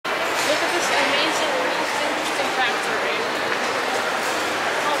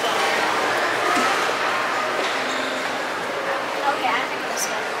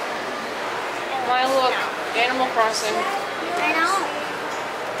Crossing. I know.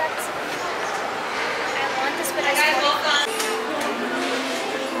 I want this, but I want it.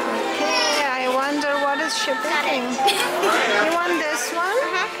 Okay, I wonder what is she picking. You want this one?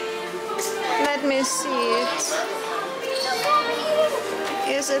 Let me see it.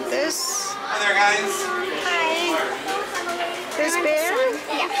 Is it this? Hi there, guys. Hi. This bear?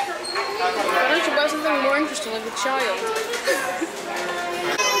 Yeah. Why don't you buy something more interesting like the child?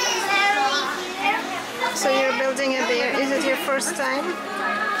 So you're building a bear. Is it your first time?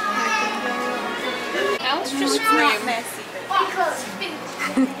 Alex just screamed.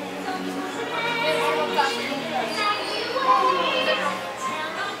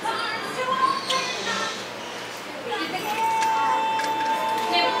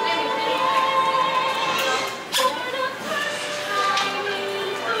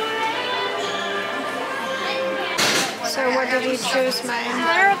 So what did you choose, Maya? I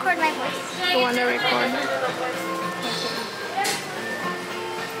want to record my voice. You want to record?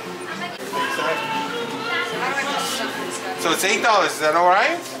 So it's $8. Is that all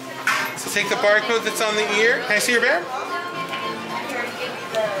right? So take the barcode that's on the ear. Can I see your bear?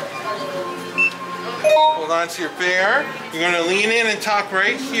 Hold on to your bear. You're going to lean in and talk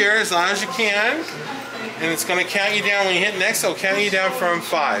right here as long as you can. And it's going to count you down when you hit next. It'll count you down from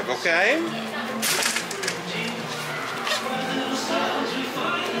 5, okay?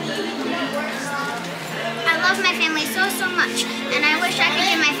 I love my family so much, and I wish I could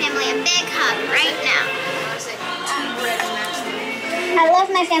give my family a big hug right now. I love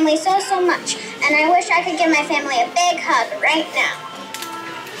my family so much, and I wish I could give my family a big hug right now.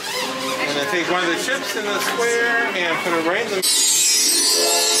 I'm going to take one of the chips in the square and put it right in the...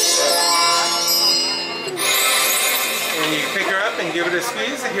 And you pick her up and give it a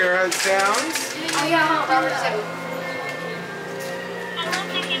squeeze to hear how it sounds. Oh yeah, Robert said.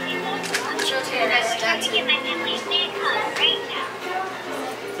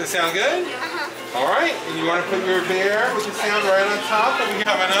 Does that sound good? All right, and you want to put your bear with the sound right on top that we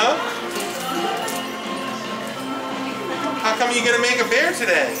coming up. How come you're going to make a bear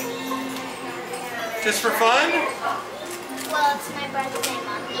today? Just for fun? Well, it's my birthday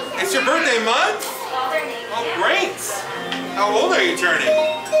month. It's your birthday month? Oh, great. How old are you turning?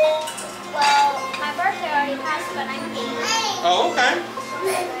 Well, my birthday already passed, but I'm 8. Oh, okay.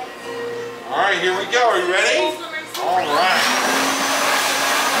 All right, here we go. Are you ready? All right.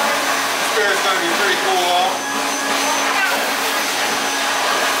 This bear is going to be pretty cool.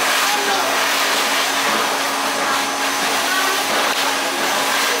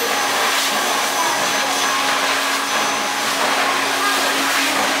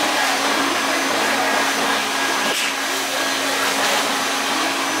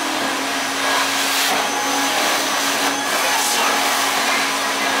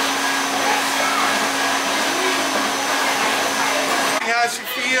 How she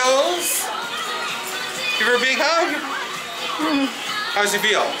feels? Give her a big hug. How does she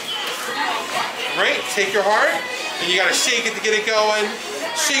feel? Great. Take your heart and you gotta shake it to get it going.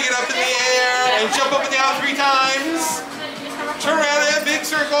 Shake it up in the air and jump up and down 3 times. Turn around in a big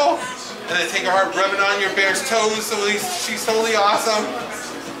circle. And then take her heart, rub it on your bear's toes so she's totally awesome.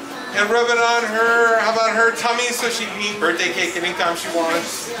 And rub it on her, how about her tummy so she can eat birthday cake anytime she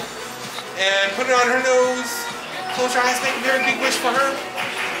wants. And put it on her nose. Close your eyes, make a very big wish for her.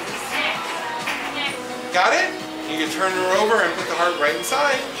 Got it? You can turn her over and put the heart right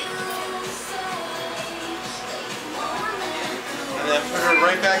inside. And then put her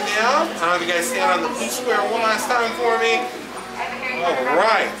right back down. I'll have you guys stand on the blue square one last time for me.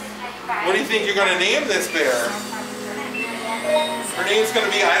 Alright. What do you think you're going to name this bear? Her name's going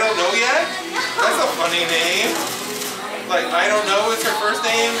to be I Don't Know Yet? That's a funny name. Like, I don't know is her first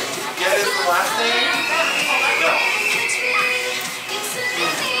name, Yet is the last name? No.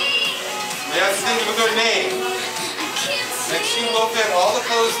 You have to think of a good name. And she will fit all the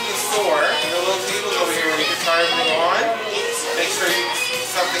clothes in the store, and the little tables over here where you can try everything on. Make sure you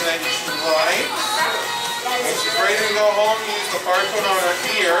something that you like. When she's ready to go home, use the barcode on her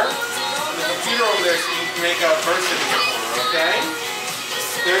ear, and the computer over there so you can make a birth certificate for her, okay?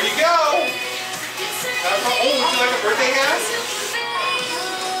 There you go! Oh, would you like a birthday hat?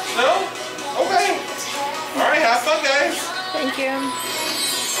 No? Okay. Alright, have fun, guys. Thank you.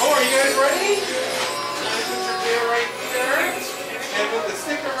 Oh, are you guys ready? Put your bear right there. And put the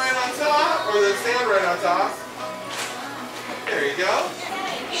sticker right on top, or the stand right on top. There you go.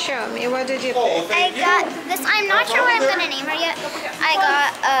 Show me, what did you Oh, pick? thank you. I got this. I'm not sure what I'm going to name her yet. I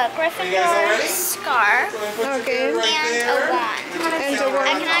got a Gryffindor scarf Okay. and a wand. And the I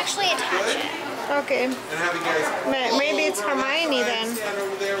wand. can actually attach it. Okay. And have you guys Maybe it's Hermione then. stand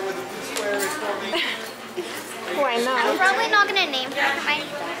over there where the blue square is for me. Why I'm not? probably not gonna name her Hermione.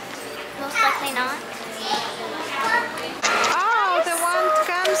 Most likely not. Oh, the one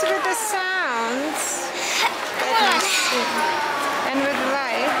comes with the sounds. Let me see. And with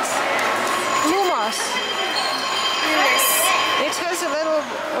lights. Lumos. It has a little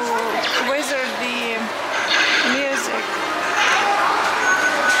wizardy music.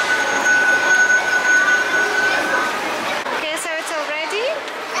 Okay, so it's all ready?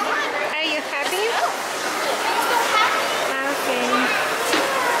 Are you happy? Okay.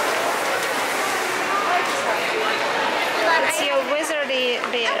 It's your wizardy.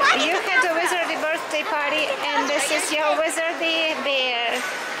 You had a wizardy birthday party, and this is your wizard